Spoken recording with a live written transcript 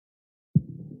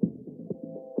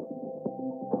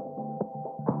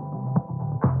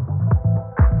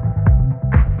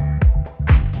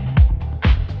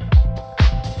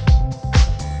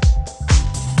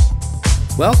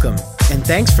Welcome, and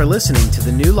thanks for listening to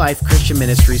the New Life Christian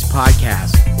Ministries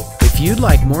podcast. If you'd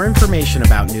like more information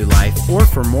about New Life or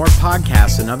for more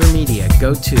podcasts and other media,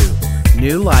 go to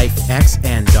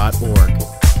newlifexn.org.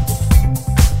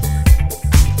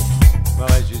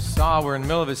 Well, as you saw, we're in the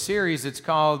middle of a series. It's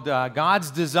called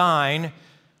God's Design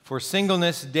for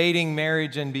Singleness, Dating,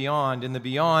 Marriage, and Beyond. And the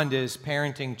beyond is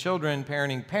parenting children,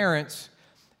 parenting parents,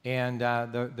 and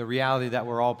the reality that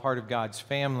we're all part of God's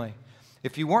family.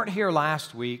 If you weren't here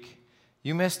last week,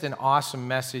 you missed an awesome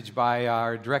message by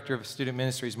our Director of Student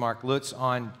Ministries, Mark Lutz,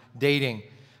 on dating.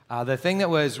 The thing that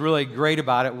was really great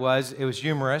about it was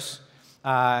humorous.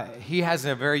 He has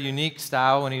a very unique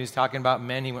style. When he was talking about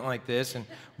men, he went like this, and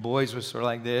boys was sort of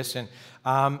like this.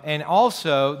 And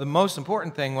also, the most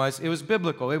important thing was it was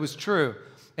biblical. It was true.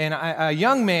 And a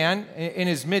young man in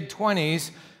his mid-20s,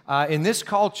 in this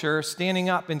culture, standing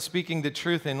up and speaking the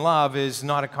truth in love is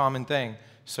not a common thing.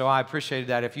 So I appreciated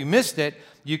that. If you missed it,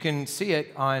 you can see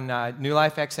it on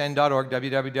newlifexn.org,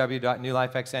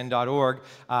 www.newlifexn.org.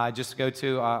 Just go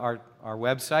to our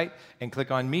website and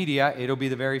click on media. It'll be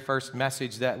the very first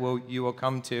message that you will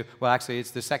come to. Well, actually,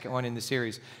 it's the second one in the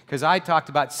series, because I talked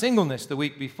about singleness the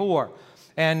week before.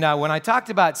 And when I talked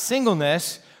about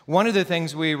singleness, one of the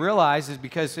things we realized is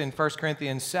because in 1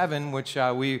 Corinthians 7, which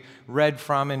we read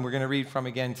from and we're going to read from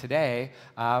again today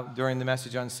during the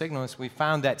message on singleness, we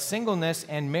found that singleness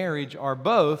and marriage are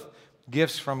both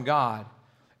gifts from God.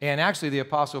 And actually, the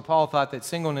Apostle Paul thought that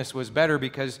singleness was better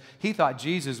because he thought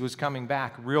Jesus was coming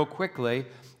back real quickly.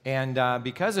 And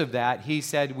because of that, he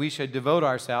said we should devote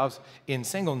ourselves in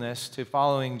singleness to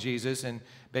following Jesus and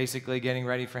basically getting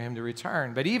ready for him to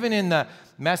return. But even in the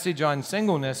message on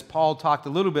singleness, Paul talked a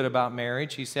little bit about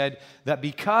marriage. He said that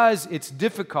because it's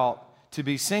difficult to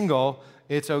be single,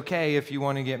 it's okay if you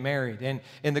want to get married. And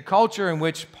in the culture in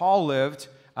which Paul lived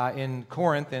in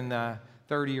Corinth in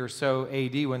 30 or so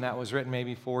AD, when that was written,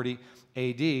 maybe 40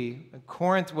 AD,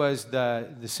 Corinth was the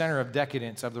center of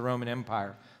decadence of the Roman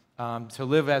Empire. To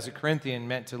live as a Corinthian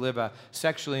meant to live a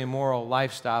sexually immoral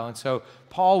lifestyle. And so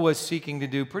Paul was seeking to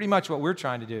do pretty much what we're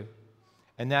trying to do.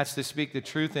 And that's to speak the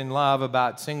truth in love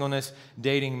about singleness,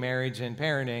 dating, marriage, and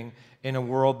parenting in a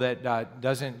world that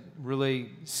doesn't really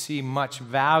see much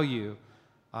value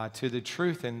to the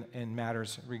truth in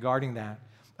matters regarding that.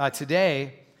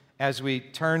 Today, as we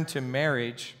turn to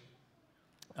marriage,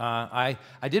 I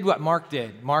did what Mark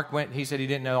did. Mark he said he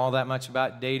didn't know all that much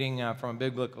about dating from a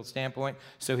biblical standpoint,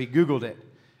 so he Googled it,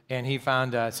 and he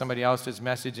found somebody else's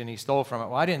message, and he stole from it.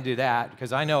 Well, I didn't do that,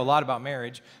 because I know a lot about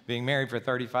marriage, being married for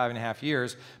 35 and a half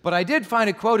years, but I did find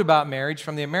a quote about marriage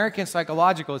from the American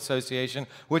Psychological Association,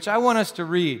 which I want us to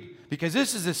read, because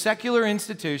this is a secular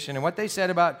institution, and what they said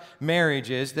about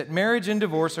marriage is that marriage and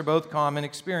divorce are both common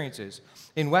experiences.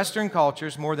 In Western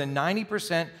cultures, more than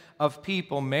 90% of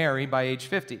people marry by age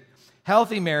 50.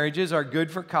 Healthy marriages are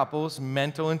good for couples'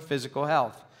 mental and physical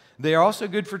health. They are also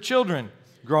good for children.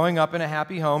 Growing up in a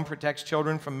happy home protects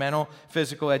children from mental,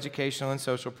 physical, educational, and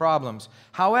social problems.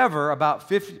 However, about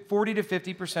 40 to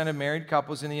 50% of married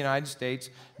couples in the United States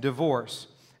divorce,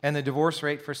 and the divorce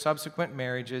rate for subsequent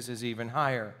marriages is even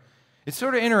higher. It's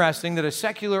sort of interesting that a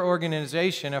secular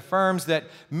organization affirms that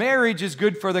marriage is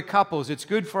good for the couples. It's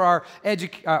good for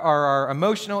our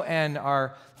emotional and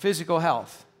our physical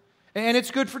health. And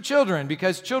it's good for children,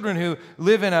 because children who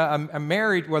live in a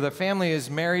married, where the family is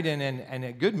married and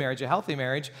a good marriage, a healthy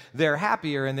marriage, they're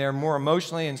happier and they're more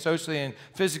emotionally and socially and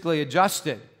physically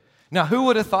adjusted. Now, who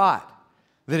would have thought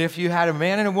that if you had a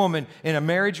man and a woman in a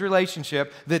marriage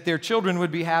relationship, that their children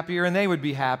would be happier and they would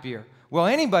be happier? Well,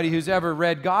 anybody who's ever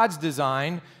read God's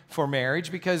design for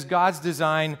marriage, because God's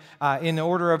design in the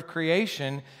order of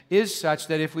creation is such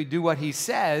that if we do what He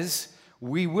says,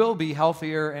 we will be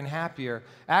healthier and happier.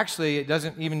 Actually, it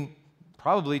doesn't even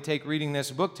probably take reading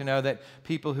this book to know that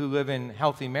people who live in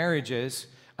healthy marriages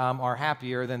are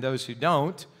happier than those who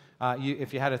don't.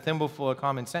 If you had a thimbleful of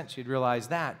common sense, you'd realize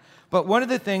that. But one of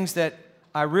the things that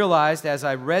I realized as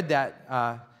I read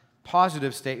that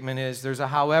positive statement is there's a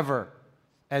however,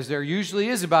 as there usually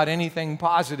is about anything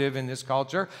positive in this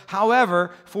culture.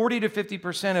 However, 40 to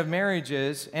 50% of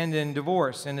marriages end in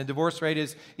divorce, and the divorce rate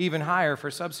is even higher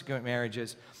for subsequent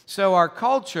marriages. So our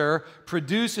culture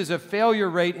produces a failure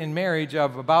rate in marriage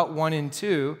of about 1 in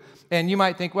 2. And you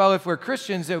might think, well, if we're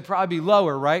Christians, it would probably be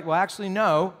lower, right? Well, actually,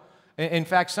 no. In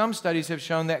fact, some studies have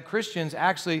shown that Christians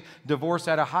actually divorce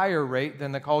at a higher rate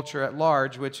than the culture at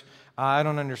large, which I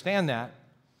don't understand that.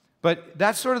 But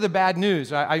that's sort of the bad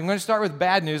news. I'm going to start with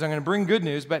bad news. I'm going to bring good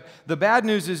news. But the bad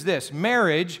news is this.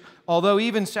 Marriage, although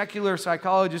even secular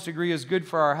psychologists agree is good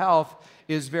for our health,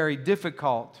 is very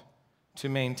difficult to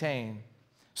maintain.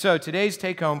 So today's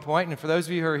take-home point, and for those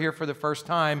of you who are here for the first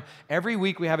time, every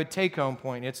week we have a take-home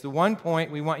point. It's the one point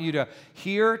we want you to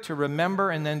hear, to remember,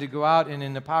 and then to go out and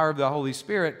in the power of the Holy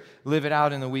Spirit, live it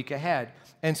out in the week ahead.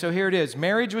 And so here it is.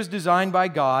 Marriage was designed by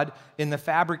God in the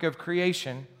fabric of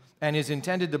creation and is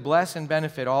intended to bless and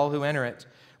benefit all who enter it.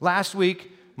 Last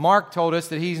week, Mark told us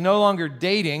that he's no longer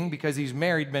dating because he's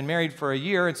married, been married for a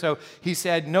year, and so he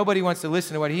said nobody wants to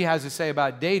listen to what he has to say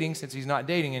about dating since he's not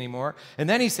dating anymore. And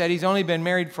then he said he's only been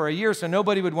married for a year, so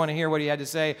nobody would want to hear what he had to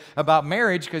say about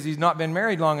marriage because he's not been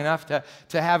married long enough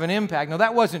to have an impact. No,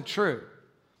 that wasn't true,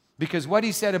 because what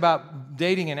he said about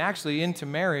dating and actually into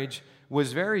marriage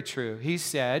was very true. He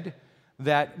said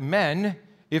that men,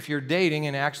 if you're dating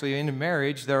and actually into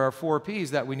marriage, there are 4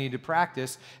 P's that we need to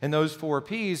practice. And those 4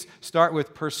 P's start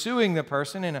with pursuing the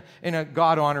person in a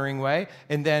God-honoring way,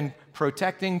 and then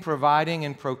protecting, providing,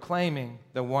 and proclaiming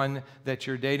the one that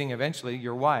you're dating, eventually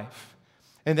your wife.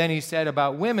 And then he said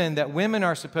about women that women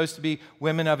are supposed to be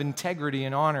women of integrity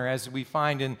and honor. As we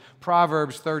find in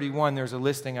Proverbs 31, there's a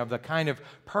listing of the kind of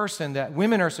person that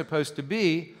women are supposed to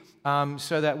be,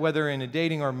 so that whether in a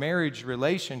dating or marriage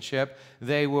relationship,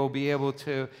 they will be able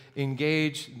to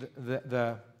engage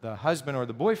the husband or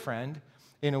the boyfriend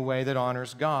in a way that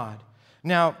honors God.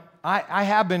 Now, I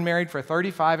have been married for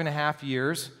 35 and a half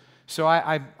years, so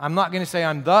I'm not going to say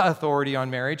I'm the authority on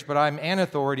marriage, but I'm an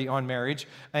authority on marriage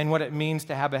and what it means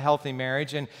to have a healthy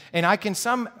marriage. And I can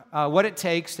sum what it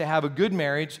takes to have a good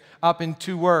marriage up in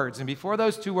 2 words. And before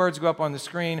those 2 words go up on the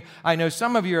screen, I know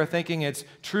some of you are thinking it's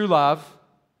true love.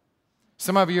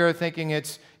 Some of you are thinking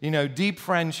it's, deep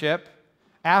friendship.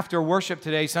 After worship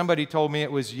today, somebody told me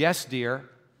it was yes, dear.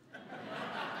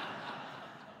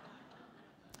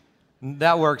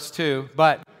 That works too.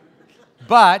 But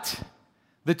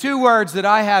the 2 words that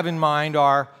I have in mind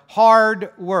are hard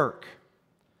work.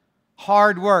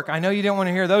 Hard work. I know you don't want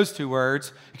to hear those 2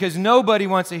 words because nobody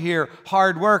wants to hear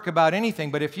hard work about anything.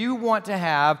 But if you want to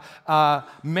have a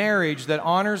marriage that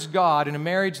honors God and a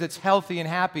marriage that's healthy and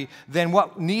happy, then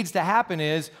what needs to happen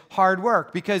is hard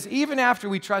work. Because even after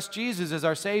we trust Jesus as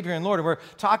our Savior and Lord, and we're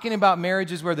talking about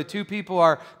marriages where the 2 people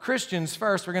are Christians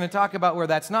first, we're going to talk about where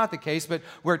that's not the case, but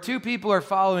where 2 people are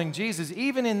following Jesus,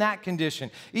 even in that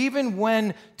condition, even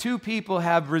when 2 people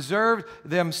have reserved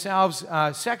themselves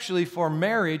sexually for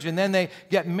marriage, and then they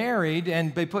get married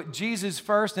and they put Jesus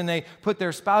first and they put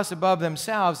their spouse above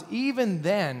themselves, even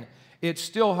then it's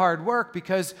still hard work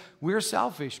because we're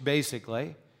selfish,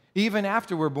 basically. Even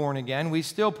after we're born again, we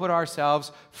still put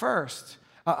ourselves first.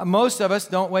 Most of us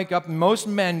don't wake up, most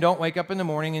men don't wake up in the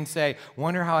morning and say,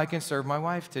 wonder how I can serve my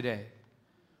wife today.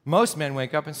 Most men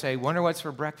wake up and say, wonder what's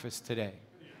for breakfast today.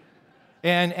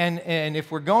 And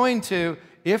if we're going to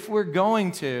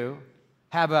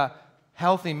have a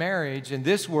healthy marriage in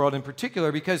this world in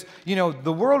particular, because,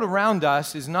 the world around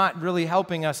us is not really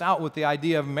helping us out with the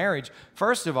idea of marriage.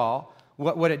 First of all,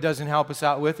 what it doesn't help us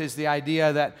out with is the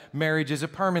idea that marriage is a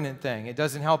permanent thing. It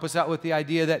doesn't help us out with the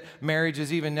idea that marriage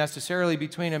is even necessarily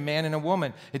between a man and a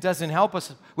woman. It doesn't help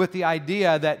us with the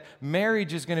idea that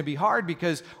marriage is going to be hard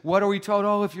because what are we told?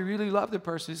 Oh, if you really love the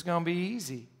person, it's going to be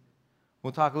easy.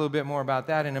 We'll talk a little bit more about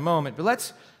that in a moment. But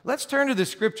let's turn to the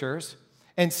Scriptures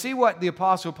and see what the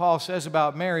Apostle Paul says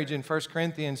about marriage in 1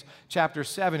 Corinthians chapter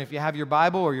 7. If you have your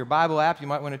Bible or your Bible app, you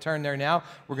might want to turn there now.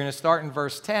 We're going to start in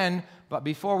verse 10, but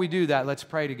before we do that, let's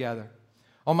pray together.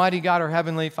 Almighty God, our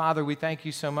Heavenly Father, we thank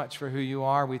you so much for who you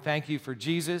are. We thank you for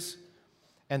Jesus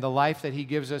and the life that he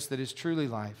gives us that is truly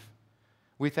life.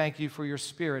 We thank you for your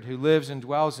Spirit who lives and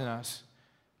dwells in us,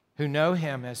 who know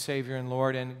him as Savior and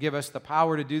Lord, and give us the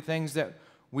power to do things that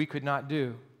we could not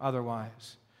do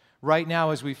otherwise. Right now,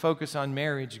 as we focus on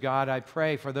marriage, God, I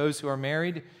pray for those who are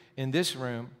married in this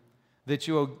room that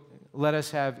you will let us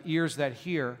have ears that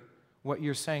hear what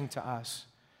you're saying to us.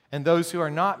 And those who are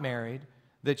not married,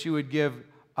 that you would give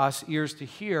us ears to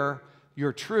hear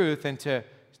your truth and to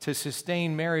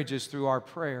sustain marriages through our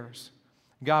prayers.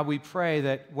 God, we pray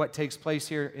that what takes place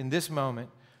here in this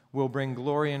moment will bring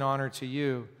glory and honor to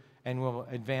you and will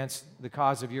advance the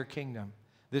cause of your kingdom.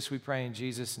 This we pray in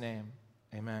Jesus' name.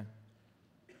 Amen.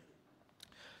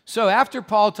 So after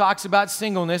Paul talks about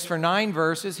singleness for 9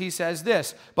 verses, he says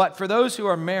this, "But for those who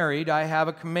are married, I have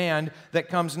a command that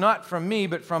comes not from me,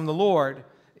 but from the Lord."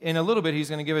 In a little bit, he's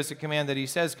going to give us a command that he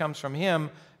says comes from him,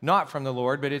 not from the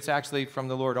Lord, but it's actually from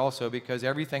the Lord also, because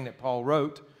everything that Paul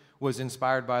wrote was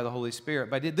inspired by the Holy Spirit.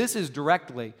 But this is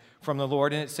directly from the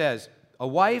Lord, and it says, "A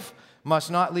wife must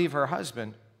not leave her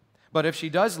husband, but if she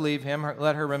does leave him,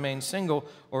 let her remain single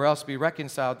or else be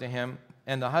reconciled to him,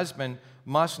 and the husband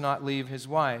must not leave his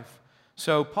wife."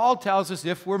 So Paul tells us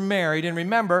if we're married, and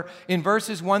remember, in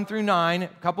verses 1 through 9, a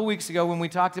couple weeks ago when we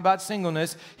talked about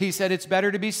singleness, he said it's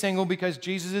better to be single because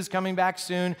Jesus is coming back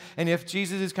soon, and if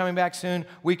Jesus is coming back soon,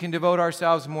 we can devote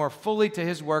ourselves more fully to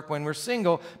his work when we're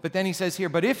single. But then he says here,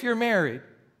 but if you're married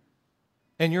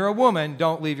and you're a woman,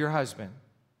 don't leave your husband.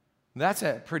 That's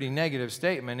a pretty negative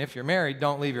statement. If you're married,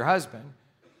 don't leave your husband.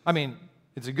 I mean,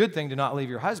 it's a good thing to not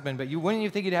leave your husband, but wouldn't you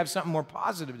think you'd have something more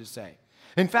positive to say?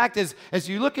 In fact, as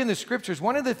you look in the scriptures,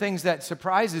 one of the things that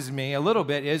surprises me a little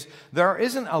bit is there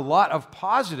isn't a lot of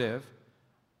positive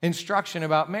instruction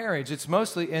about marriage. It's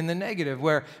mostly in the negative,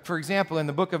 where, for example, in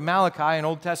the book of Malachi, an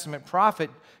Old Testament prophet,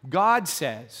 God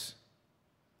says,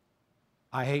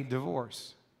 I hate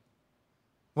divorce.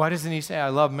 Why doesn't he say, I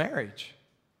love marriage?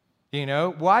 You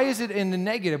know, why is it in the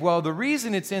negative? Well, the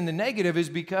reason it's in the negative is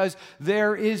because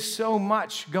there is so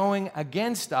much going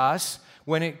against us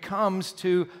when it comes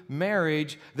to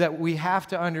marriage that we have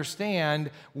to understand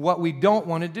what we don't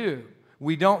want to do.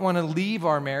 We don't want to leave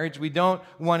our marriage. We don't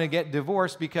want to get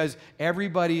divorced because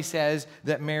everybody says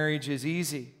that marriage is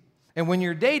easy. And when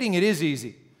you're dating, it is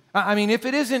easy. I mean, if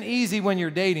it isn't easy when you're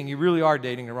dating, you really are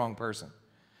dating the wrong person.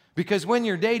 Because when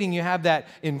you're dating, you have that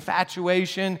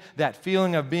infatuation, that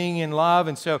feeling of being in love.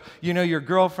 And so, you know, your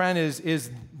girlfriend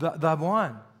is the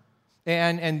one.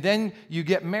 And then you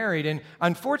get married. And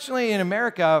unfortunately, in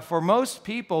America, for most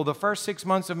people, the first 6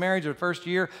 months of marriage or first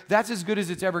year, that's as good as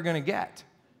it's ever going to get.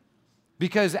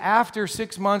 Because after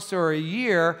 6 months or a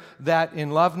year, that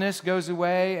in-loveness goes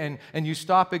away, and you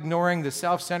stop ignoring the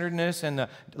self-centeredness and the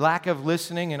lack of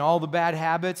listening and all the bad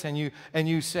habits, and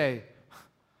you say,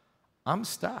 I'm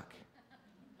stuck.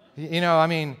 You know, I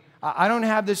mean, I don't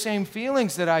have the same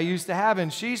feelings that I used to have,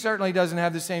 and she certainly doesn't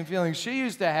have the same feelings she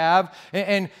used to have.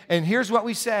 And here's what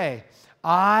we say: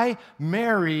 I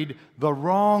married the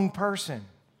wrong person.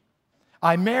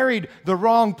 I married the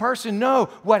wrong person. No,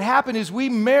 what happened is we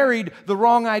married the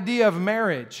wrong idea of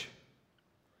marriage.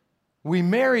 We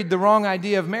married the wrong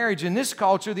idea of marriage. In this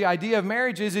culture, the idea of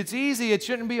marriage is it's easy, it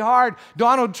shouldn't be hard.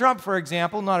 Donald Trump, for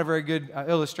example, not a very good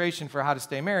illustration for how to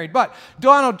stay married, but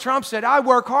Donald Trump said, I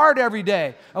work hard every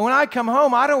day. And when I come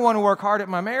home, I don't want to work hard at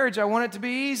my marriage. I want it to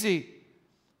be easy.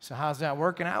 So how's that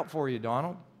working out for you,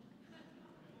 Donald?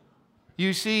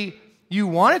 You see, you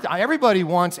want it. Everybody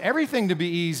wants everything to be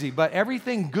easy, but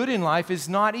everything good in life is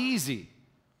not easy.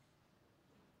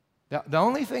 The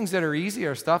only things that are easy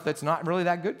are stuff that's not really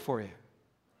that good for you.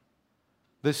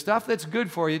 The stuff that's good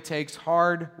for you takes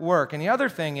hard work. And the other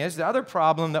thing is, the other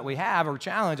problem that we have, or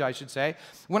challenge I should say,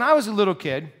 when I was a little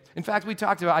kid, in fact,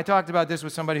 I talked about this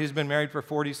with somebody who's been married for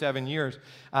 47 years.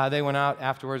 They went out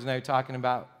afterwards and they were talking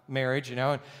about marriage, you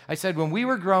know. And I said, when we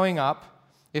were growing up,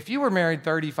 if you were married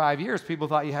 35 years, people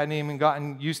thought you hadn't even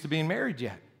gotten used to being married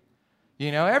yet.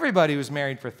 You know, everybody was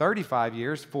married for 35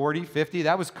 years, 40, 50,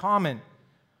 that was common.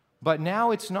 But now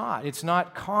it's not. It's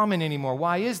not common anymore.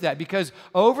 Why is that? Because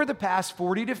over the past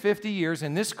 40 to 50 years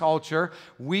in this culture,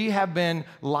 we have been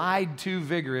lied to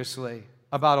vigorously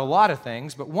about a lot of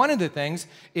things. But one of the things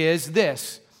is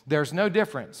this: there's no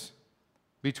difference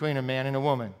between a man and a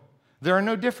woman. There are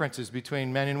no differences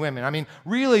between men and women. I mean,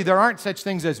 really, there aren't such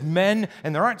things as men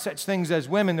and there aren't such things as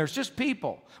women. There's just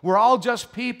people. We're all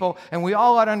just people, and we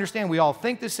all ought to understand. We all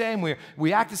think the same.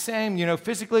 We act the same. You know,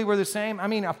 physically, we're the same. I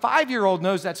mean, a 5-year-old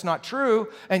knows that's not true,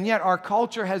 and yet our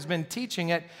culture has been teaching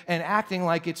it and acting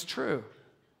like it's true.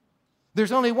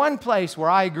 There's only one place where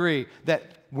I agree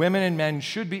that women and men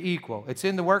should be equal. It's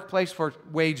in the workplace for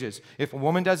wages. If a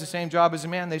woman does the same job as a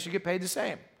man, they should get paid the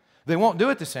same. They won't do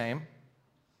it the same,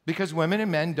 because women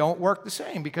and men don't work the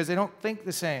same, because they don't think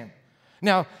the same.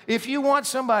 Now, if you want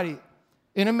somebody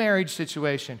in a marriage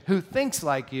situation who thinks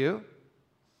like you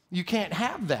can't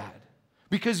have that,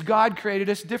 because God created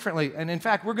us differently. And in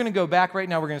fact, we're going to go back right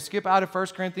now. We're going to skip out of 1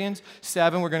 Corinthians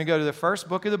 7. We're going to go to the first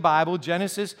book of the Bible.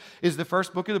 Genesis is the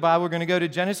first book of the Bible. We're going to go to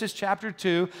Genesis chapter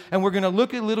 2, and we're going to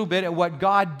look a little bit at what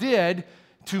God did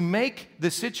to make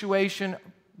the situation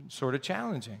sort of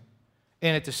challenging,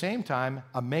 and at the same time,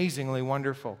 amazingly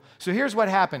wonderful. So here's what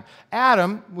happened.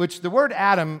 Adam, which the word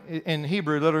Adam in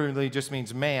Hebrew literally just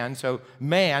means man. So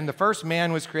man, the first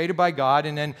man was created by God,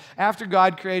 and then after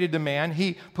God created the man,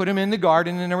 he put him in the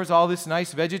garden, and there was all this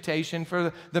nice vegetation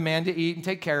for the man to eat and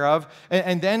take care of.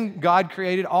 And then God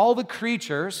created all the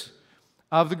creatures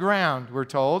of the ground, we're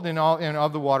told, and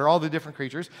of the water, all the different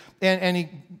creatures. And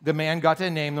the man got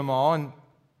to name them all, and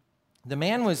the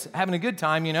man was having a good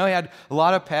time, you know. He had a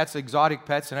lot of pets, exotic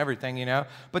pets and everything, you know.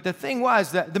 But the thing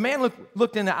was that the man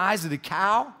looked in the eyes of the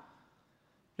cow.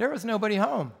 There was nobody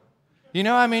home. You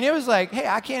know, I mean, it was like, hey,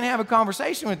 I can't have a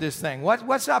conversation with this thing.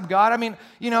 What's up, God? I mean,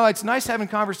 you know, it's nice having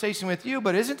a conversation with you,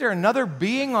 but isn't there another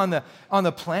being on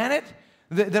the planet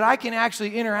that I can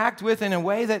actually interact with in a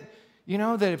way that, you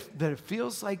know, that it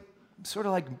feels like sort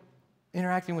of like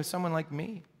interacting with someone like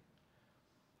me?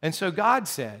 And so God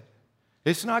said,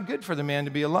 it's not good for the man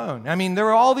to be alone. I mean, there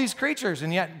were all these creatures,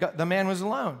 and yet the man was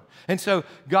alone. And so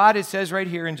God, it says right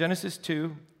here in Genesis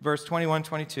 2, verse 21,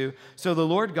 22, so the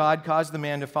Lord God caused the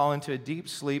man to fall into a deep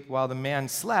sleep while the man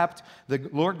slept. The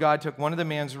Lord God took one of the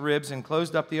man's ribs and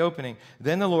closed up the opening.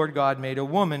 Then the Lord God made a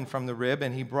woman from the rib,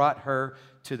 and he brought her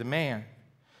to the man.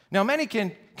 Now, many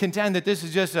can contend that this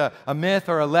is just a myth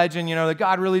or a legend, you know, that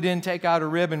God really didn't take out a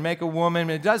rib and make a woman.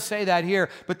 It does say that here,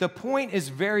 but the point is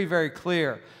very, very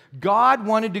clear. God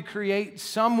wanted to create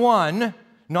someone,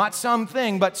 not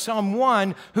something, but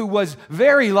someone who was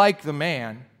very like the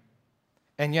man,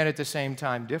 and yet at the same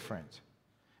time different.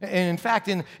 And in fact,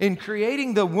 in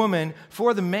creating the woman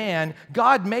for the man,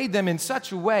 God made them in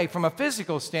such a way, from a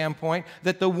physical standpoint,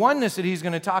 that the oneness that he's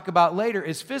going to talk about later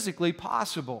is physically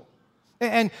possible.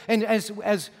 And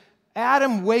as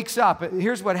Adam wakes up,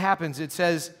 here's what happens. It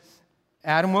says,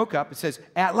 Adam woke up. It says,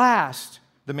 at last,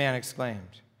 the man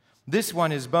exclaimed, this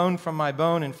one is bone from my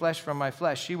bone and flesh from my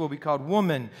flesh. She will be called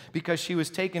woman because she was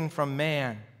taken from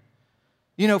man.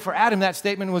 You know, for Adam, that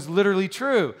statement was literally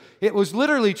true. It was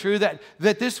literally true that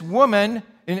this woman,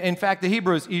 in fact, the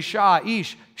Hebrew is Isha,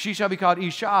 Ish. She shall be called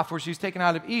Isha, for she's taken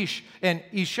out of Ish. And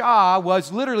Isha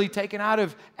was literally taken out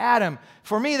of Adam.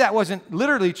 For me, that wasn't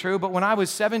literally true, but when I was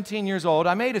 17 years old,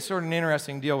 I made a sort of an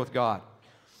interesting deal with God.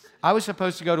 I was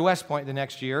supposed to go to West Point the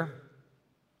next year.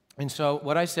 And so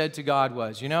what I said to God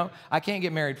was, you know, I can't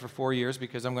get married for 4 years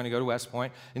because I'm going to go to West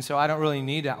Point, and so I don't really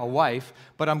need a wife,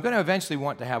 but I'm going to eventually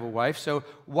want to have a wife, so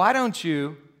why don't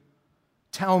you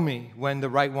tell me when the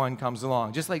right one comes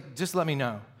along? Just let me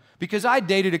know. Because I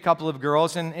dated a couple of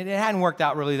girls, and it hadn't worked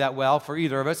out really that well for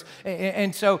either of us,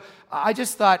 and so I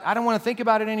just thought, I don't want to think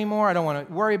about it anymore, I don't want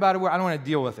to worry about it, I don't want to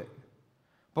deal with it.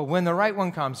 But when the right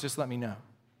one comes, just let me know.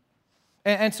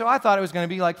 And so I thought it was going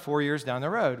to be like 4 years down the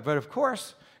road, but of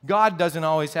course, God doesn't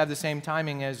always have the same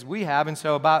timing as we have, and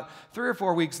so about 3 or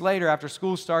 4 weeks later, after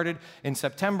school started in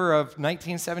September of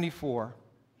 1974,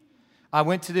 I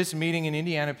went to this meeting in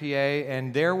Indiana, PA,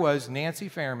 and there was Nancy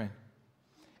Fairman.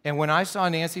 And when I saw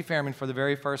Nancy Fairman for the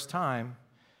very first time,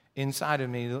 inside of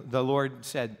me, the Lord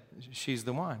said, she's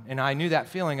the one. And I knew that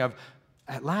feeling of,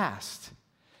 at last.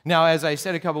 Now, as I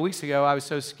said a couple weeks ago, I was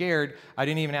so scared, I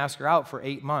didn't even ask her out for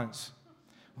 8 months.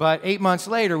 But 8 months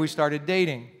later, we started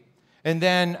dating. And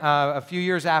then a few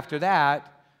years after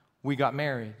that, we got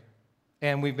married.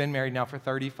 And we've been married now for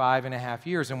 35 and a half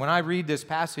years. And when I read this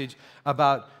passage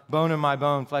about bone of my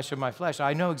bone, flesh of my flesh,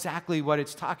 I know exactly what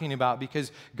it's talking about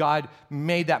because God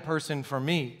made that person for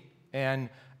me. And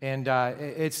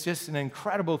it's just an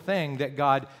incredible thing that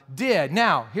God did.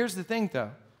 Now, here's the thing,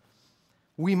 though.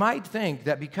 We might think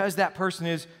that because that person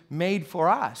is made for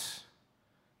us,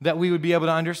 that we would be able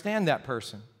to understand that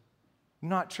person.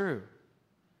 Not true.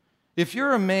 If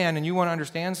you're a man and you want to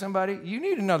understand somebody, you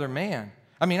need another man.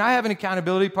 I mean, I have an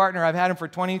accountability partner. I've had him for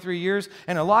 23 years,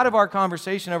 and a lot of our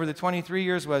conversation over the 23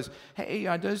 years was, hey,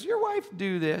 does your wife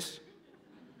do this?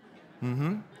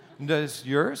 Mm-hmm. Does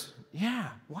yours? Yeah.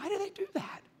 Why do they do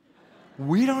that?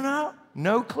 We don't know.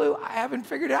 No clue. I haven't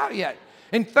figured it out yet.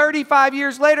 And 35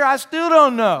 years later, I still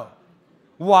don't know.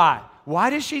 Why? Why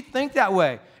does she think that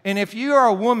way? And if you are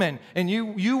a woman and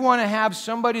you want to have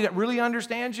somebody that really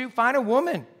understands you, find a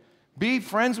woman. Be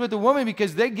friends with a woman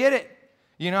because they get it.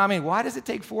 You know, I mean, why does it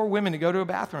take 4 women to go to a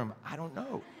bathroom? I don't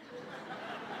know.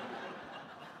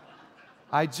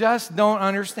 I just don't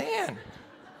understand.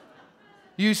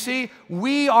 You see,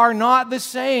 we are not the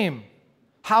same.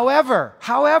 However,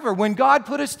 when God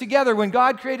put us together, when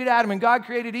God created Adam and God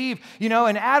created Eve, you know,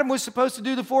 and Adam was supposed to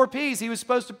do the 4 Ps. He was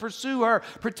supposed to pursue her,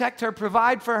 protect her,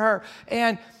 provide for her,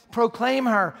 and proclaim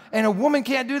her. And a woman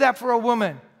can't do that for a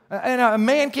woman. And a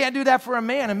man can't do that for a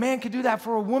man. A man can do that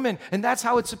for a woman. And that's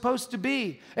how it's supposed to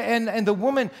be. And the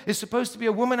woman is supposed to be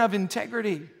a woman of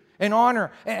integrity and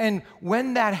honor. And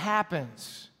when that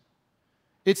happens,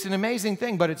 it's an amazing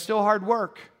thing, but it's still hard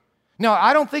work. Now,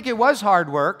 I don't think it was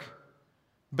hard work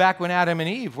back when Adam and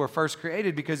Eve were first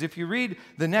created, because if you read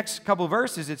the next couple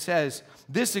verses, it says,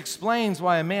 this explains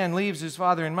why a man leaves his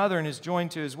father and mother and is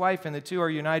joined to his wife, and the two are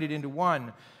united into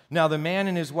one. Now, the man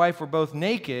and his wife were both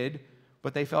naked,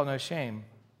 but they felt no shame.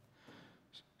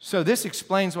 So this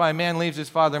explains why a man leaves his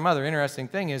father and mother. Interesting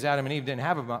thing is Adam and Eve didn't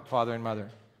have a father and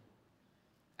mother.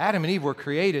 Adam and Eve were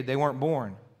created, they weren't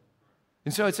born.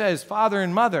 And so it says father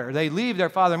and mother. They leave their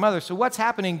father and mother. So what's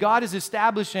happening? God is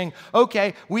establishing,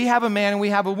 okay, we have a man and we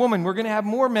have a woman. We're going to have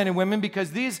more men and women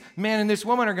because these man and this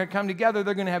woman are going to come together.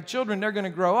 They're going to have children. They're going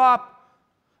to grow up.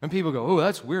 And people go, oh,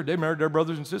 that's weird. They married their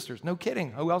brothers and sisters. No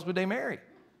kidding. Who else would they marry?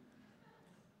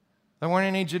 There weren't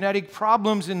any genetic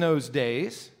problems in those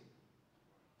days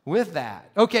with that.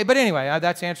 Okay, but anyway,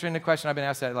 that's answering the question. I've been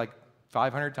asked that like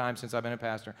 500 times since I've been a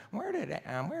pastor. Where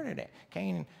did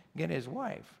Cain get his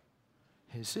wife?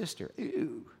 His sister.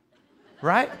 Ew.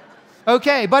 Right?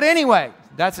 Okay, but anyway,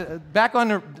 that's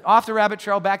off the rabbit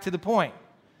trail, back to the point.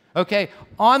 Okay,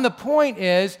 on the point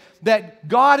is that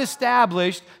God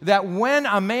established that when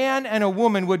a man and a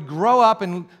woman would grow up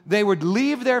and they would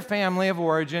leave their family of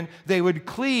origin, they would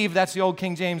cleave, that's the old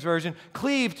King James Version,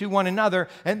 cleave to one another,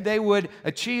 and they would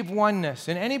achieve oneness.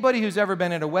 And anybody who's ever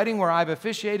been at a wedding where I've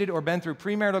officiated or been through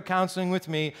premarital counseling with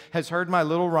me has heard my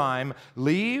little rhyme,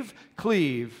 leave,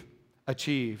 cleave,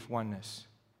 achieve oneness.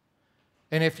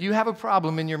 And if you have a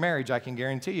problem in your marriage, I can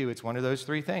guarantee you it's one of those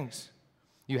three things.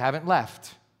 You haven't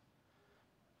left.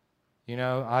 You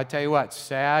know, I tell you what,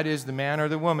 sad is the man or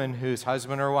the woman whose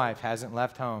husband or wife hasn't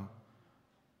left home.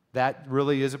 That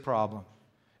really is a problem.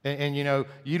 And you know,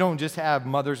 you don't just have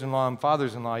mothers-in-law and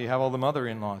fathers-in-law, you have all the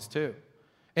mother-in-laws too.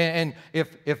 And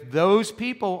if those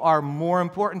people are more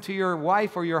important to your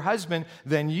wife or your husband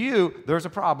than you, there's a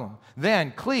problem.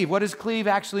 Then cleave, what does cleave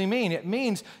actually mean? It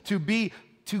means to be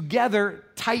together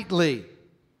tightly.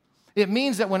 It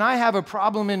means that when I have a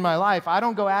problem in my life, I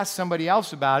don't go ask somebody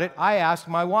else about it, I ask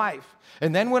my wife.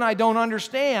 And then when I don't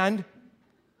understand,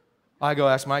 I go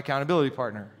ask my accountability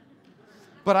partner.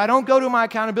 But I don't go to my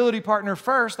accountability partner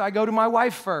first, I go to my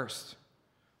wife first.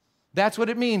 That's what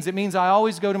it means. It means I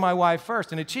always go to my wife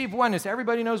first. And achieve oneness,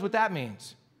 everybody knows what that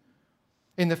means.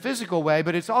 In the physical way,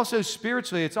 but it's also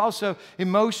spiritually, it's also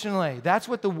emotionally. That's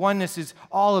what the oneness is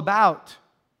all about.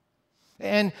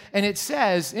 And it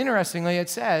says, interestingly, it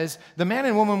says, the man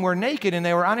and woman were naked and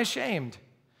they were unashamed.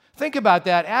 Think about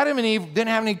that. Adam and Eve didn't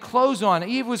have any clothes on.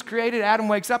 Eve was created. Adam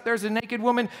wakes up. There's a naked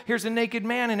woman. Here's a naked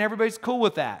man, and everybody's cool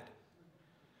with that.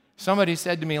 Somebody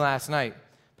said to me last night,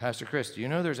 Pastor Chris, do you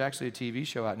know there's actually a TV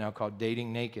show out now called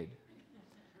Dating Naked?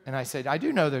 And I said, I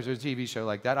do know there's a TV show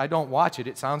like that. I don't watch it.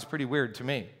 It sounds pretty weird to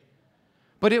me.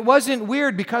 But it wasn't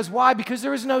weird because why? Because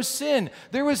there was no sin.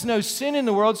 There was no sin in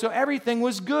the world, so everything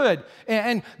was good.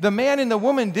 And the man and the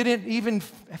woman didn't even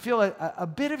feel a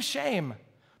bit of shame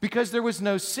because there was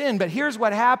no sin. But here's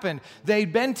what happened.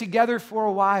 They'd been together for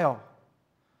a while.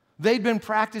 They'd been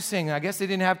practicing. I guess they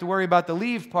didn't have to worry about the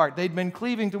leave part. They'd been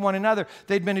cleaving to one another.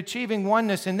 They'd been achieving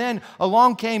oneness. And then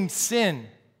along came sin.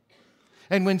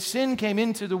 And when sin came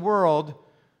into the world,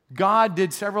 God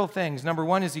did several things. Number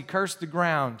one is he cursed the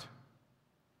ground.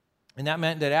 And that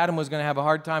meant that Adam was going to have a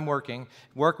hard time working.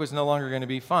 Work was no longer going to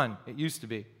be fun. It used to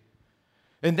be.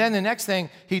 And then the next thing,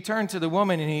 he turned to the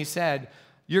woman and he said,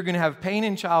 you're going to have pain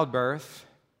in childbirth,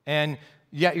 and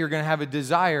yet you're going to have a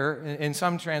desire. In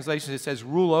some translations, it says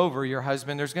rule over your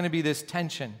husband. There's going to be this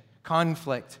tension,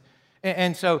 conflict.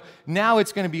 And so now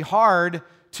it's going to be hard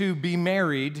to be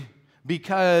married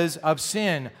because of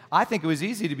sin. I think it was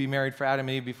easy to be married for Adam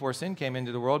and Eve before sin came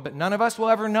into the world, but none of us will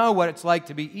ever know what it's like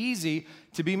to be easy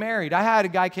to be married. I had a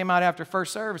guy came out after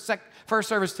first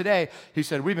service today. He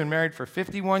said, we've been married for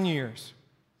 51 years.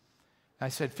 I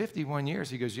said, 51 years?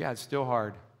 He goes, yeah, it's still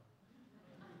hard.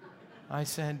 I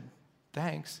said,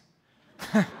 thanks.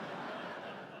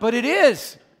 But it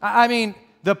is. I mean,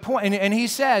 the point, and he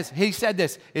said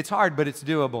this, it's hard, but it's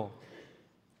doable.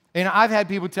 And I've had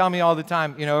people tell me all the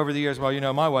time, over the years, well,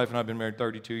 my wife and I have been married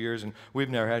 32 years, and we've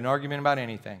never had an argument about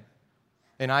anything.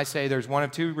 And I say there's one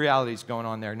of two realities going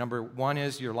on there. Number one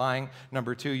is you're lying.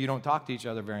 Number two, you don't talk to each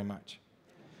other very much.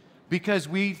 Because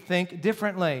we think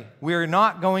differently. We're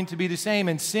not going to be the same,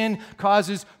 and sin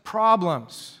causes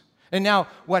problems. And now,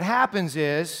 what happens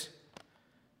is,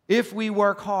 if we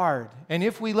work hard, and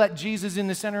if we let Jesus in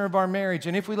the center of our marriage,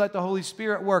 and if we let the Holy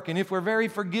Spirit work, and if we're very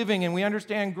forgiving and we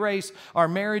understand grace, our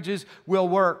marriages will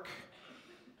work.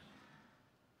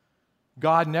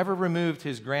 God never removed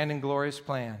his grand and glorious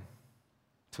plan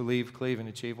to leave, cleave, and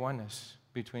achieve oneness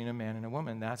between a man and a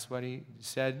woman. That's what he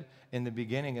said in the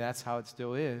beginning. That's how it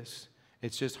still is.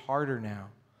 It's just harder now.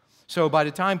 So by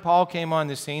the time Paul came on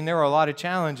the scene, there were a lot of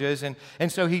challenges. And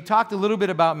so he talked a little bit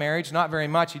about marriage, not very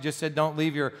much. He just said, don't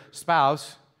leave your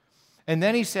spouse. And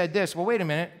then he said this, well, wait a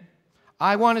minute.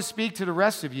 I want to speak to the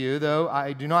rest of you, though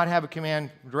I do not have a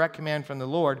direct command from the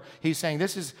Lord. He's saying,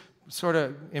 this is sort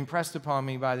of impressed upon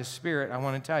me by the Spirit. I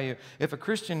want to tell you, if a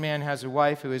Christian man has a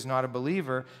wife who is not a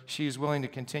believer, she is willing to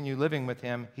continue living with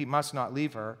him. He must not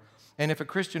leave her. And if a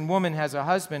Christian woman has a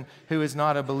husband who is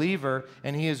not a believer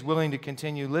and he is willing to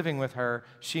continue living with her,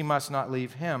 she must not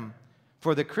leave him.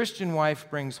 For the Christian wife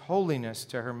brings holiness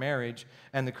to her marriage,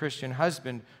 and the Christian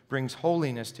husband brings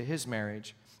holiness to his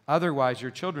marriage. Otherwise,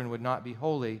 your children would not be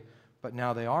holy, but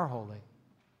now they are holy.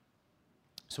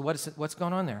 So what's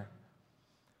going on there?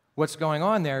 What's going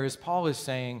on there is Paul is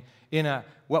saying in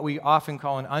what we often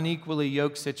call an unequally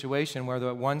yoked situation where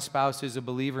the one spouse is a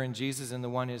believer in Jesus and the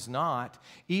one is not,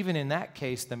 even in that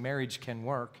case, the marriage can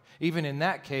work. Even in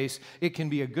that case, it can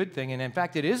be a good thing. And in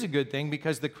fact, it is a good thing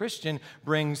because the Christian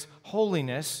brings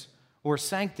holiness or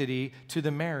sanctity to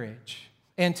the marriage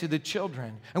and to the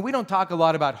children. And we don't talk a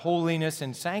lot about holiness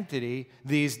and sanctity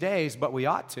these days, but we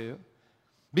ought to.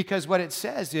 Because what it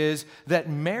says is that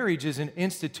marriage is an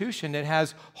institution that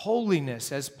has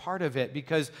holiness as part of it.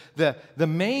 Because the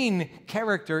main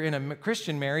character in a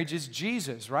Christian marriage is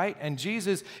Jesus, right? And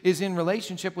Jesus is in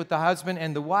relationship with the husband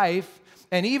and the wife.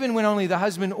 And even when only the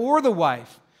husband or the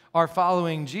wife are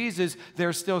following Jesus,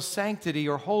 there's still sanctity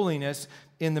or holiness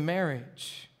in the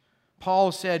marriage.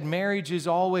 Paul said marriage is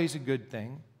always a good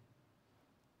thing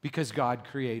because God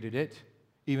created it,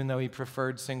 even though he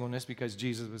preferred singleness because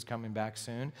Jesus was coming back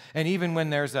soon. And even when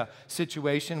there's a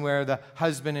situation where the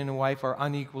husband and the wife are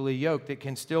unequally yoked, it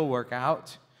can still work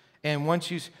out. And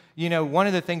once one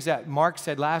of the things that Mark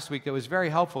said last week that was very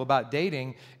helpful about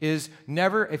dating is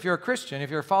never, if you're a Christian, if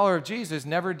you're a follower of Jesus,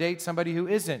 never date somebody who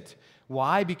isn't.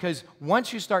 Why? Because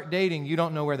once you start dating, you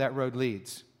don't know where that road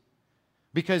leads.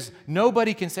 Because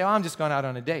nobody can say, I'm just going out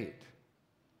on a date.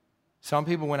 Some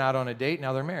people went out on a date,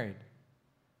 now they're married.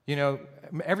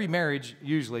 Every marriage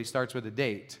usually starts with a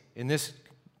date in this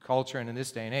culture and in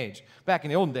this day and age. Back in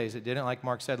the olden days, it didn't. Like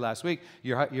Mark said last week,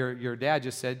 your dad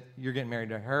just said, you're getting married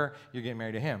to her, you're getting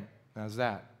married to him. How's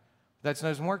that? That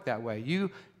doesn't work that way.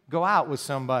 You go out with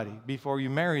somebody before you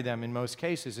marry them in most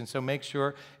cases. And so make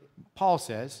sure, Paul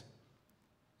says,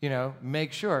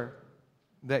 make sure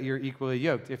that you're equally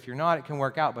yoked. If you're not, it can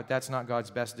work out, but that's not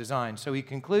God's best design. So he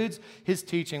concludes his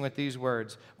teaching with these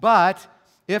words. But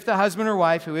if the husband or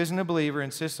wife who isn't a believer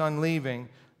insists on leaving,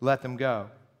 let them go.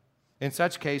 In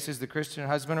such cases, the Christian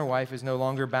husband or wife is no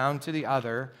longer bound to the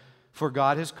other, for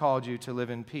God has called you to live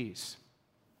in peace.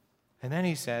 And then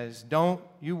he says, don't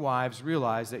you wives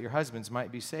realize that your husbands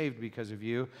might be saved because of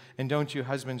you, and don't you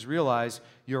husbands realize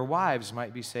your wives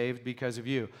might be saved because of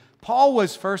you. Paul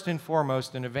was first and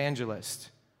foremost an evangelist.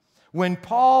 When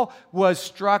Paul was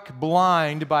struck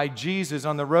blind by Jesus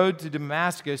on the road to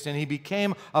Damascus and he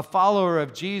became a follower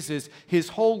of Jesus, his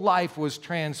whole life was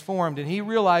transformed. And he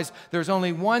realized there's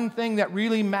only one thing that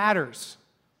really matters,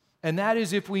 and that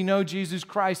is if we know Jesus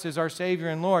Christ as our Savior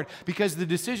and Lord, because the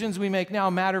decisions we make now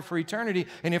matter for eternity.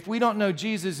 And if we don't know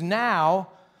Jesus now,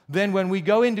 then when we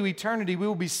go into eternity, we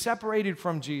will be separated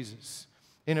from Jesus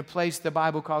in a place the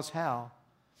Bible calls hell.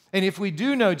 And if we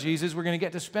do know Jesus, we're going to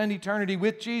get to spend eternity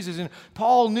with Jesus. And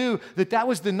Paul knew that that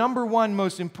was the number one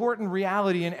most important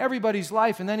reality in everybody's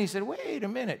life. And then he said, wait a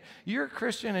minute, you're a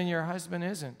Christian and your husband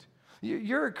isn't.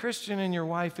 You're a Christian and your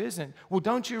wife isn't. Well,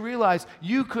 don't you realize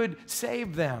you could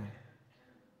save them?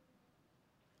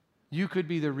 You could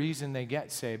be the reason they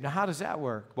get saved. Now, how does that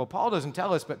work? Well, Paul doesn't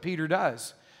tell us, but Peter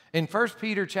does. In 1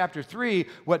 Peter chapter 3,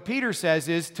 what Peter says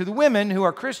is, to the women who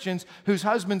are Christians whose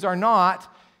husbands are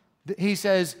not, he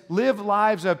says, live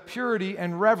lives of purity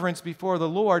and reverence before the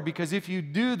Lord, because if you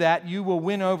do that, you will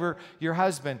win over your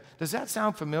husband. Does that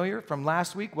sound familiar from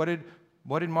last week? What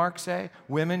did Mark say?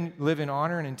 Women live in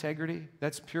honor and integrity.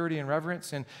 That's purity and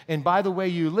reverence. And by the way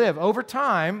you live, over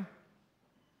time,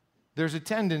 there's a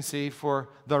tendency for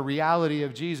the reality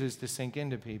of Jesus to sink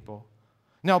into people.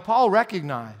 Now, Paul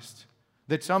recognized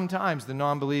that sometimes the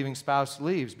non-believing spouse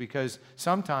leaves, because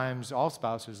sometimes all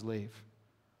spouses leave.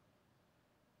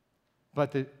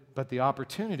 But the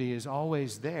opportunity is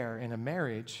always there in a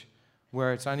marriage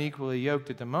where it's unequally yoked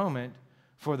at the moment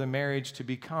for the marriage to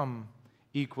become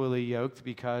equally yoked,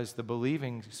 because the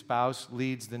believing spouse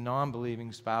leads the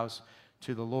non-believing spouse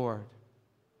to the Lord.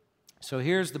 So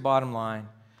here's the bottom line.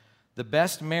 The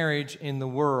best marriage in the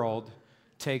world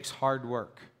takes hard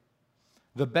work.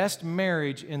 The best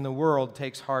marriage in the world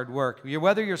takes hard work.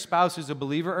 Whether your spouse is a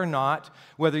believer or not,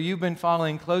 whether you've been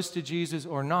following close to Jesus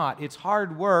or not, it's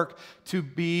hard work to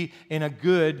be in a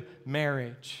good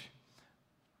marriage.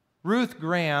 Ruth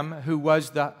Graham, who was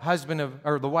the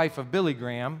wife of Billy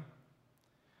Graham,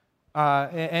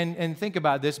 and think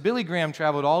about this. Billy Graham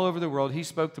traveled all over the world. He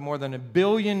spoke to more than 1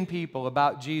 billion people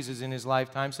about Jesus in his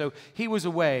lifetime, so he was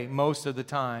away most of the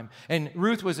time. And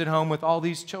Ruth was at home with all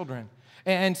these children.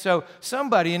 And so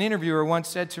an interviewer once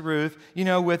said to Ruth,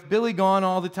 with Billy gone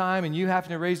all the time and you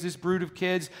having to raise this brood of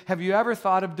kids, have you ever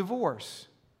thought of divorce?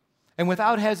 And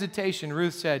without hesitation,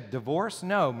 Ruth said, divorce?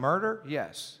 No. Murder?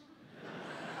 Yes.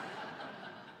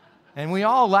 And we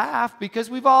all laugh because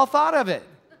we've all thought of it.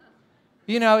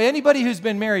 You know, anybody who's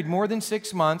been married more than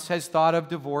 6 months has thought of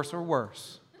divorce or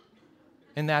worse.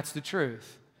 And that's the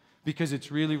truth. Because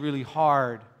it's really, really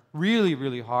hard,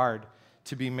 really hard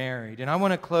to be married. And I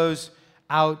want to close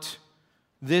out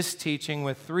this teaching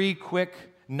with 3 quick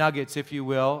nuggets, if you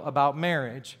will, about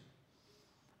marriage.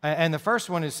 And the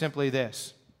first one is simply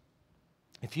this.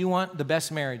 If you want the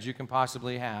best marriage you can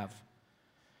possibly have,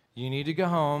 you need to go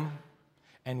home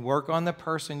and work on the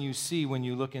person you see when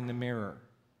you look in the mirror.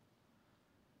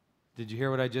 Did you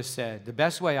hear what I just said? The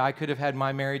best way I could have had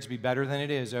my marriage be better than it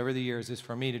is over the years is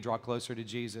for me to draw closer to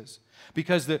Jesus.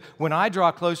 Because when I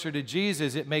draw closer to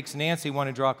Jesus, it makes Nancy want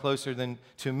to draw closer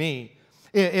to me.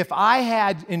 If I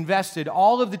had invested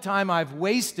all of the time I've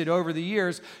wasted over the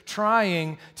years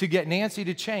trying to get Nancy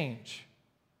to change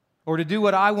or to do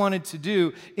what I wanted to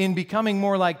do in becoming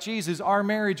more like Jesus, our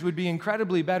marriage would be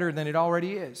incredibly better than it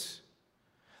already is.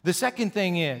 The second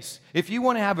thing is, if you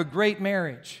want to have a great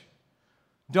marriage,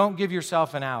 don't give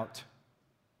yourself an out.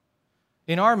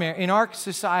 In our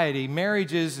society,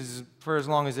 marriage is for as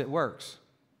long as it works.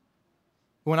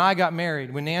 When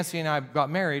Nancy and I got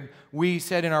married, we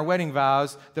said in our wedding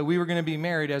vows that we were going to be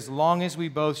married as long as we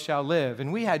both shall live.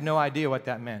 And we had no idea what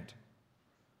that meant.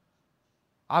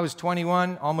 I was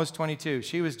 21, almost 22.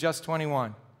 She was just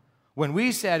 21. When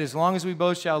we said as long as we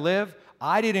both shall live,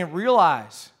 I didn't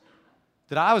realize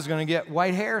that I was going to get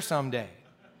white hair someday.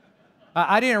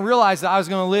 I didn't realize that I was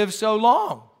going to live so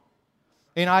long.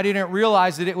 And I didn't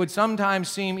realize that it would sometimes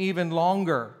seem even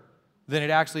longer than it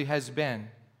actually has been.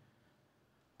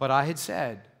 But I had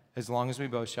said, as long as we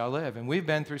both shall live. And we've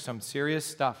been through some serious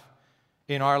stuff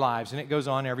in our lives, and it goes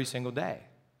on every single day.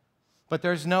 But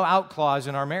there's no out clause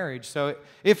in our marriage. So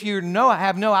if you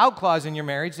have no out clause in your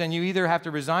marriage, then you either have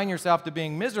to resign yourself to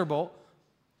being miserable,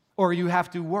 or you have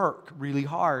to work really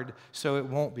hard so it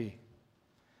won't be.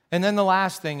 And then the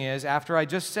last thing is, after I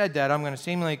just said that, I'm going to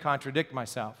seemingly contradict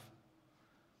myself.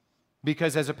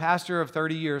 Because as a pastor of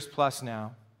 30 years plus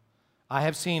now, I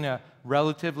have seen a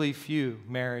relatively few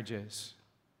marriages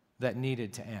that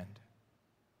needed to end.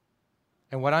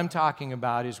 And what I'm talking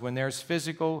about is when there's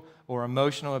physical or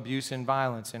emotional abuse and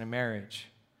violence in a marriage,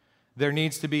 there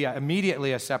needs to be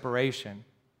immediately a separation.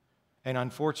 And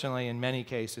unfortunately, in many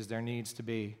cases, there needs to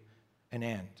be an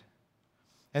end.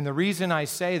 And the reason I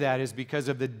say that is because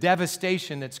of the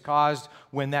devastation that's caused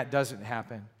when that doesn't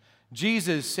happen.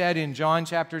 Jesus said in John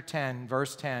chapter 10,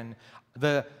 verse 10,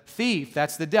 the thief,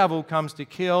 that's the devil, comes to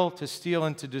kill, to steal,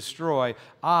 and to destroy.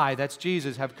 I, that's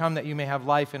Jesus, have come that you may have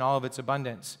life in all of its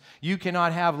abundance. You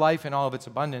cannot have life in all of its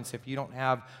abundance if you don't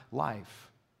have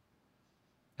life.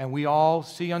 And we all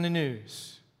see on the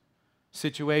news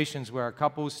situations where a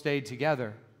couple stayed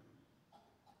together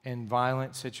in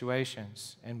violent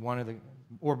situations, and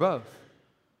or both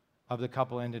of the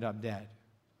couple ended up dead.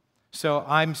 So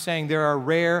I'm saying there are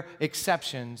rare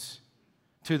exceptions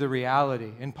to the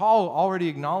reality. And Paul already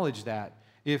acknowledged that.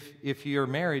 If you're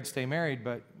married, stay married,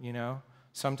 but,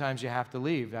 sometimes you have to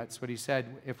leave. That's what he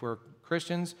said if we're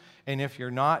Christians, and if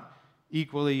you're not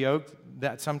equally yoked,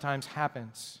 that sometimes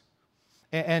happens.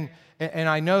 And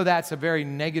I know that's a very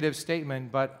negative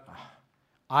statement, but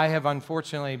I have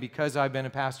unfortunately, because I've been a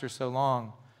pastor so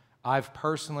long, I've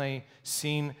personally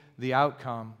seen the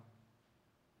outcome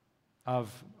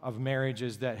of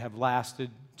marriages that have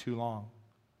lasted too long.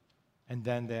 And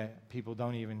then the people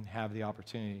don't even have the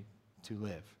opportunity to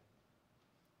live.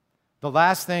 The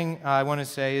last thing I want to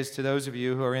say is to those of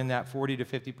you who are in that 40 to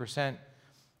 50%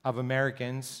 of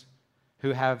Americans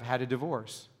who have had a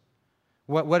divorce.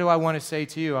 What do I want to say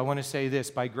to you? I want to say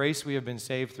this: by grace we have been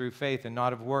saved through faith and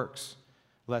not of works,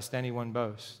 lest anyone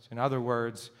boast. In other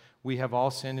words, we have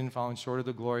all sinned and fallen short of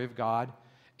the glory of God,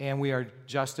 and we are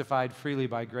justified freely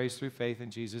by grace through faith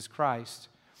in Jesus Christ.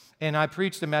 And I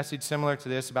preached a message similar to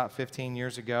this about 15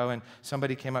 years ago, and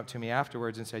somebody came up to me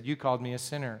afterwards and said, "You called me a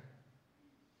sinner."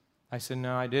 I said,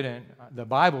 "No, I didn't. The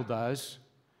Bible does,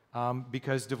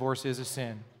 because divorce is a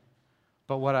sin.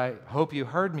 But what I hope you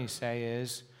heard me say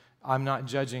is, I'm not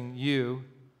judging you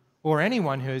or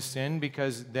anyone who has sinned,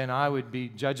 because then I would be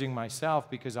judging myself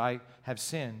because I have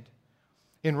sinned."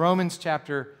 In Romans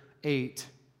chapter 8,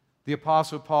 the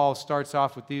Apostle Paul starts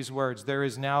off with these words: "There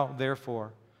is now,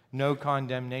 therefore, no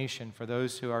condemnation for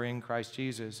those who are in Christ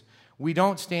Jesus." We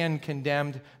don't stand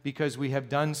condemned because we have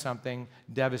done something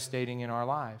devastating in our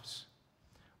lives.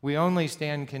 We only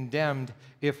stand condemned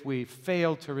if we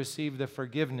fail to receive the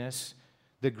forgiveness,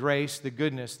 the grace, the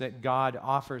goodness that God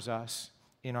offers us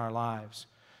in our lives.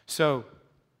 So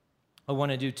I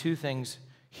want to do two things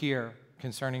here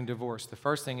concerning divorce. The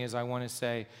first thing is I want to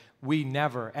say we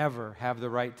never, ever have the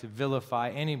right to vilify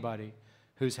anybody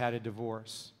who's had a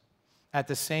divorce. At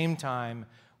the same time,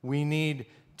 we need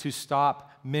to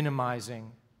stop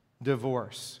minimizing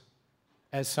divorce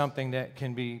as something that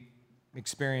can be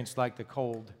experienced like the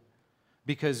cold.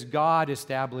 Because God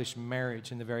established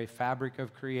marriage in the very fabric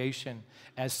of creation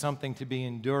as something to be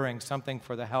enduring, something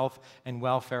for the health and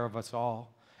welfare of us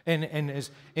all. And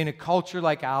as in a culture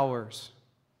like ours,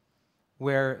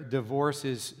 where divorce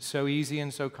is so easy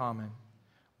and so common,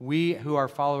 we who are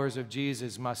followers of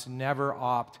Jesus must never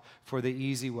opt for the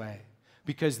easy way,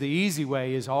 because the easy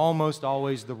way is almost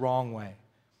always the wrong way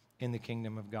in the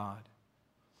kingdom of God.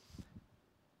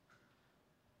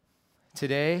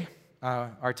 Today,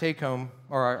 our take-home,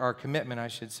 or our commitment, I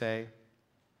should say,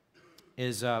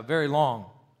 is very long,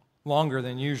 longer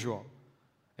than usual.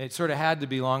 It sort of had to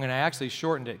be long, and I actually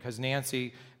shortened it because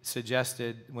Nancy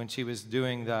suggested when she was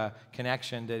doing the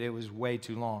connection that it was way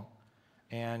too long.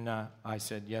 And I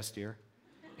said, yes, dear.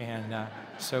 And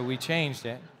so we changed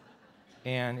it,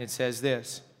 and it says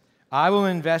this: I will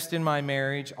invest in my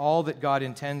marriage all that God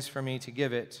intends for me to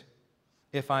give it.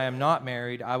 If I am not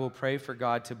married, I will pray for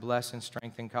God to bless and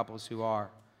strengthen couples who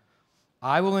are.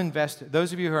 I will invest,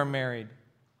 those of you who are married,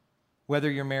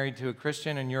 whether you're married to a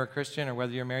Christian and you're a Christian, or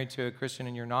whether you're married to a Christian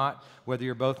and you're not, whether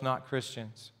you're both not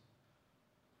Christians,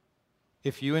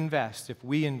 if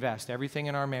we invest everything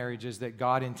in our marriages that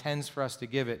God intends for us to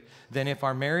give it, then if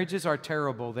our marriages are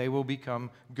terrible, they will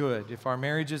become good. If our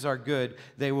marriages are good,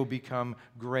 they will become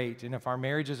great. And if our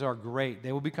marriages are great,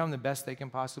 they will become the best they can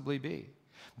possibly be.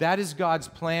 That is God's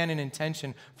plan and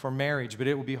intention for marriage, but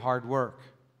it will be hard work.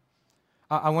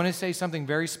 I want to say something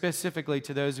very specifically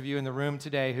to those of you in the room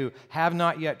today who have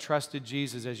not yet trusted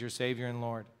Jesus as your Savior and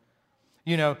Lord.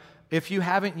 You know, if you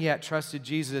haven't yet trusted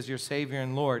Jesus as your Savior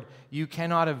and Lord, you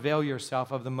cannot avail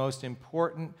yourself of the most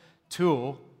important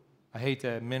tool. I hate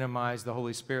to minimize the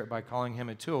Holy Spirit by calling him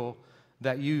a tool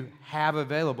that you have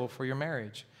available for your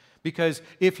marriage. Because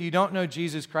if you don't know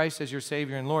Jesus Christ as your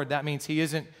Savior and Lord, that means he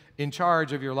isn't in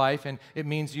charge of your life, and it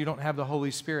means you don't have the Holy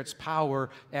Spirit's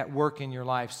power at work in your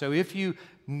life. So if you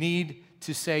need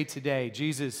to say today,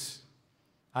 Jesus,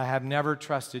 I have never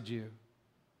trusted you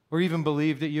or even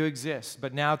believed that you exist,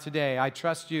 but now today I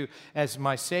trust you as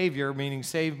my Savior, meaning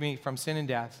save me from sin and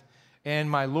death,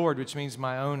 and my Lord, which means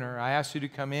my owner. I ask you to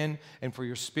come in and for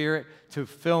your Spirit to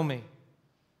fill me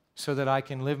so that I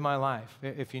can live my life.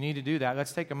 If you need to do that,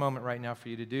 let's take a moment right now for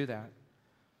you to do that.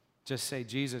 Just say,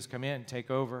 Jesus, come in, take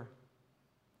over.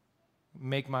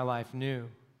 Make my life new.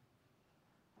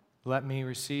 Let me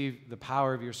receive the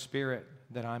power of your Spirit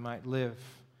that I might live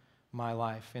my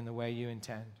life in the way you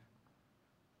intend.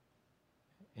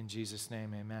 In Jesus'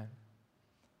 name, amen.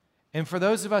 And for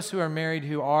those of us who are married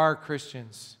who are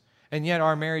Christians, and yet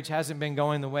our marriage hasn't been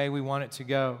going the way we want it to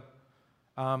go,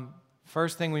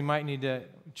 first thing we might need to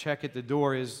check at the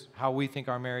door is how we think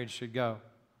our marriage should go,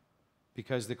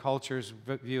 because the culture's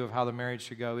view of how the marriage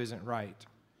should go isn't right.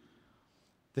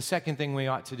 The second thing we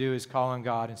ought to do is call on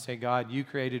God and say, God, you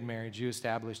created marriage, you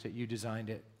established it, you designed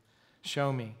it.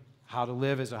 Show me how to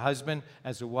live as a husband,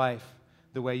 as a wife,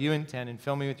 the way you intend, and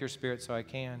fill me with your Spirit so I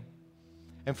can.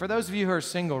 And for those of you who are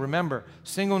single, remember,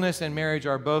 singleness and marriage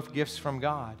are both gifts from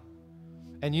God.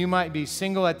 And you might be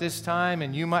single at this time,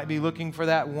 and you might be looking for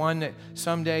that one that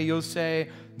someday you'll say,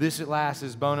 this at last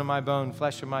is bone of my bone,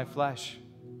 flesh of my flesh.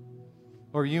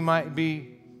 Or you might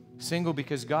be single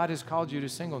because God has called you to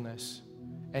singleness,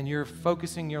 and you're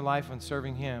focusing your life on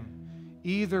serving him.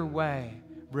 Either way,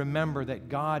 remember that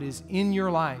God is in your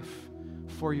life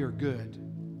for your good.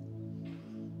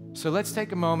 So let's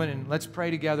take a moment and let's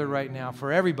pray together right now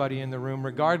for everybody in the room,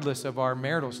 regardless of our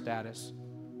marital status,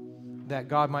 that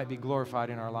God might be glorified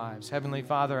in our lives. Heavenly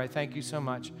Father, I thank you so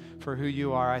much for who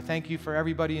you are. I thank you for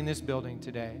everybody in this building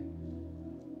today.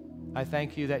 I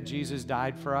thank you that Jesus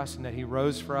died for us and that he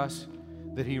rose for us,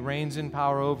 that he reigns in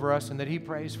power over us, and that he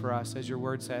prays for us, as your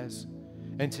word says.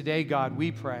 And today, God,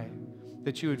 we pray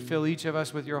that you would fill each of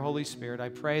us with your Holy Spirit. I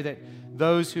pray that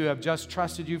those who have just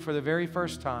trusted you for the very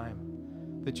first time,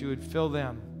 that you would fill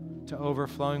them to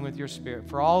overflowing with your Spirit.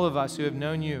 For all of us who have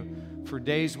known you for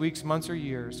days, weeks, months, or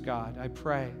years, God, I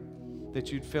pray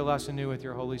that you'd fill us anew with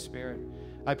your Holy Spirit.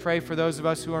 I pray for those of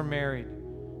us who are married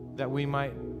that we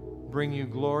might bring you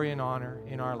glory and honor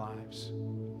in our lives.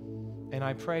 And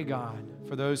I pray, God,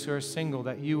 for those who are single,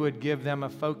 that you would give them a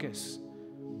focus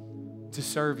to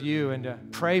serve you, and to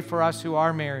pray for us who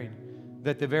are married,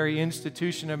 that the very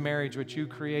institution of marriage which you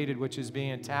created, which is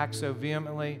being attacked so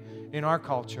vehemently in our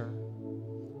culture,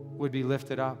 would be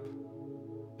lifted up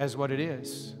as what it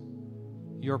is,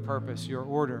 your purpose, your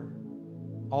order,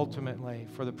 ultimately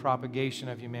for the propagation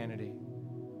of humanity.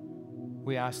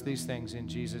 We ask these things in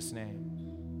Jesus'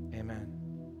 name. Amen.